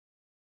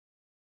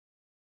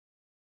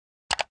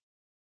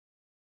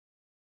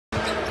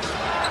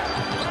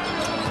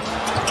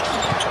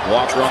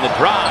Walker on the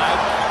drive.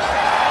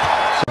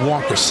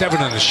 Walker, 7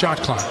 on the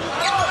shot clock.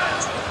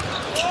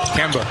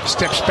 Kemba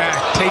steps back,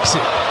 takes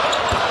it.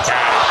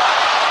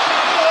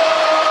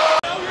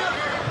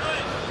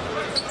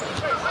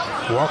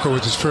 Walker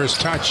with his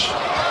first touch.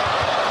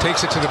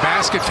 Takes it to the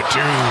basket for 2.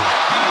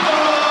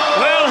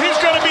 Well, he's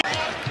going to be...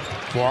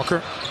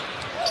 Walker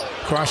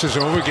crosses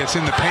over, gets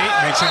in the paint,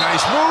 makes a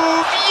nice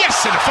move.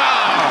 Yes, and a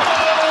foul!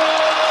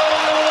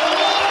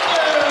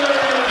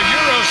 A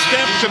Euro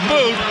step to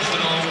boot.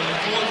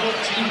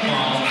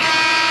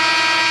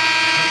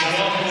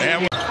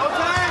 And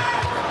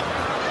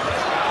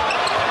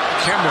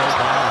Kemba,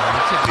 wow, I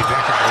can't leave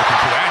that guy open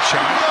for that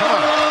shot. Come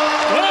on.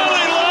 well,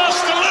 he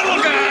lost the little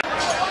guy.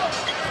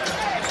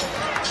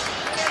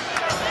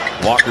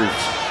 Walker's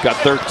got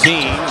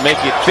 13, make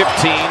it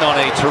 15 on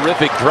a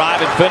terrific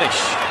drive and finish.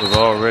 Was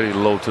already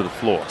low to the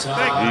floor.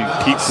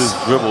 He keeps his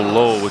dribble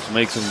low, which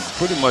makes him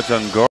pretty much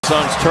unguardable.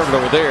 Suns turn it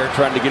over there,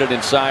 trying to get it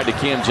inside to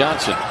Cam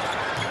Johnson.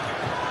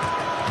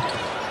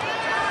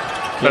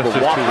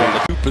 Kemba Walker in the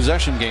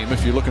 2-possession game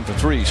if you're looking for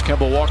threes.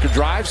 Kemba Walker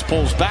drives,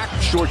 pulls back,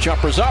 short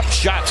jumper's up,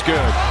 shot's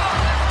good.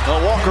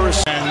 Walker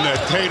is... And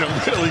Tatum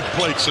really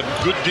played some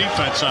good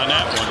defense on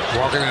that one.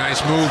 Walker, a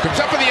nice move, comes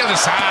up on the other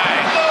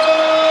side.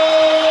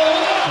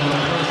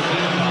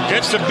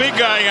 Gets the big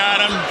guy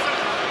on him.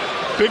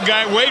 Big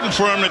guy waiting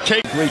for him to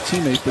take. Great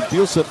teammate, but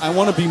Beal said, I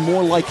want to be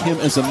more like him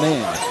as a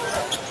man.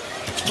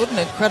 What an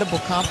incredible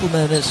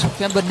compliment as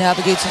Kemba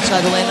navigates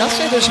inside the lane. I'll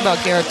say this about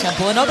Garrett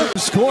Temple and other.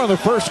 Score in the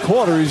first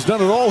quarter. He's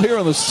done it all here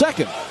in the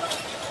second.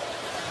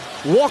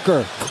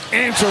 Walker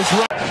answers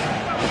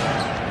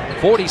right.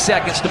 40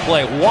 seconds to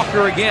play.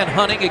 Walker again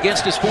hunting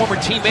against his former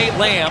teammate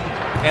Lamb.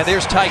 And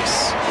there's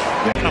Tice.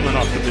 Coming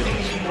off the bench.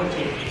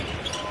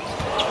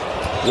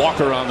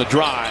 Walker on the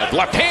drive.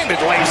 Left-handed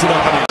lays it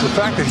up. The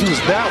fact that he was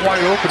that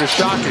wide open is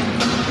shocking.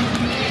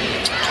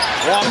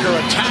 Walker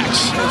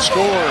attacks and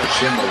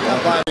scores.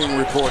 By being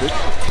reported,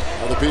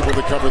 other people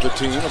that cover the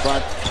team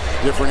about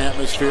different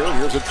atmosphere.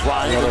 Here's a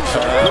drive.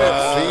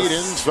 Feed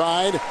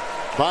inside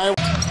by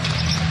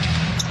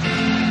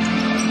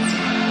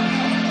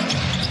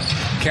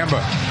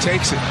Kemba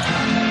takes it,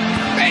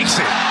 makes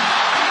it.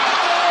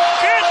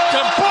 Get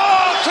the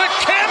ball to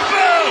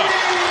Kemba.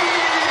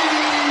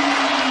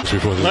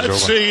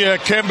 Let's see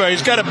Kemba.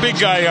 He's got a big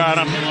guy on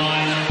him.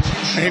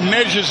 He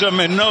measures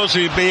him and knows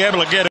he'd be able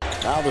to get it.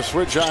 now the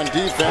switch on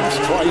defense.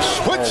 Twice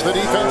splits the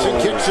defense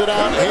and kicks it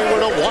out.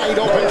 Hayward a wide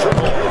open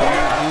triple.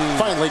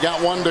 Finally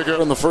got one to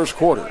go in the first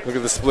quarter. Look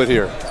at the split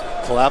here.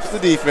 Collapse the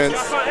defense.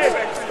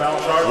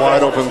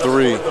 Wide open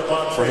 3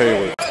 for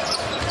Hayward.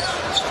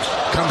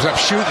 Comes up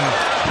shooting.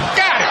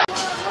 Got it!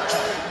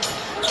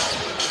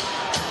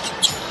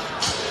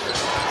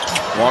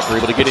 Walker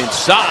able to get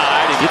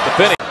inside and get the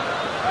finish.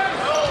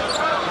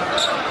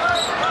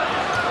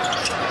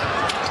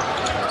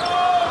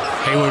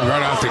 Hayward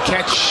right off the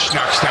catch,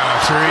 knocks down a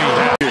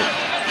 3.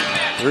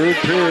 Third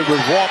period with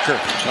Walker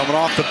coming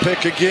off the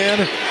pick again.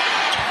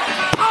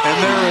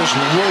 And there is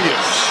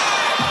Williams.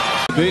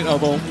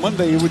 Although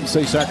Monday you wouldn't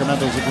say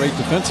Sacramento's a great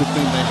defensive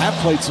team. They have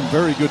played some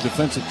very good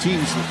defensive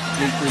teams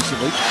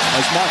recently.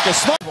 As Marcus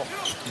Smart.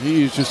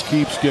 He just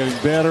keeps getting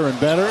better and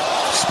better.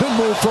 Spin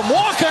move from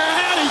Walker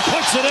and he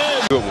puts it in.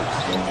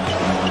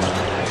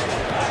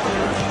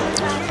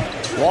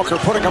 Walker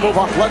putting a move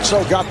on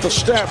Bledsoe, got the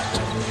step.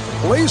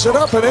 Lays it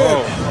up and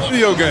in.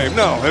 Video game.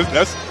 No,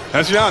 that's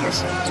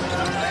Giannis.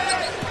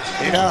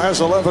 He now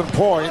has 11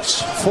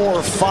 points, 4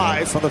 of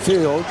 5 from the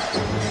field.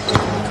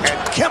 And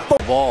Kemba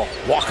ball.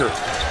 Walker.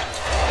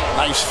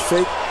 Nice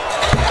fake.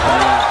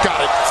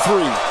 Got it.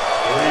 3.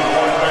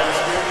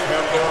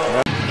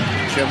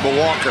 Kemba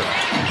Walker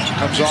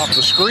comes off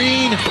the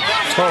screen.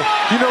 Oh,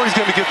 you know he's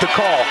going to get the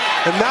call.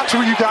 And that's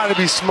where you got to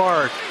be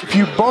smart. If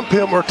you bump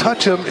him or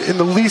touch him in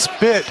the least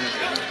bit,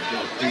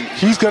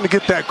 he's going to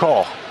get that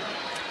call.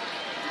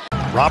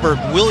 Robert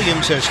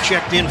Williams has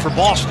checked in for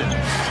Boston.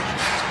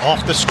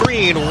 Off the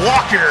screen,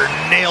 Walker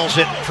nails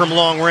it from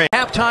long range.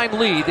 Halftime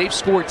lead, they've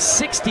scored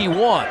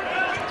 61.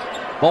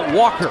 But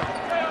Walker.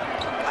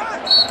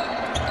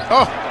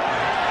 Oh.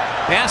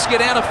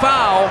 Basket and a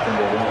foul.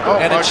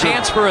 And a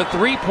chance for a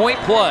 3-point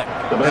play.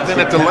 And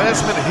then at the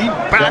last minute, he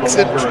backs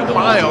it to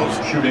Miles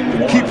to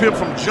keep him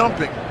from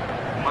jumping.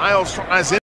 Miles tries it.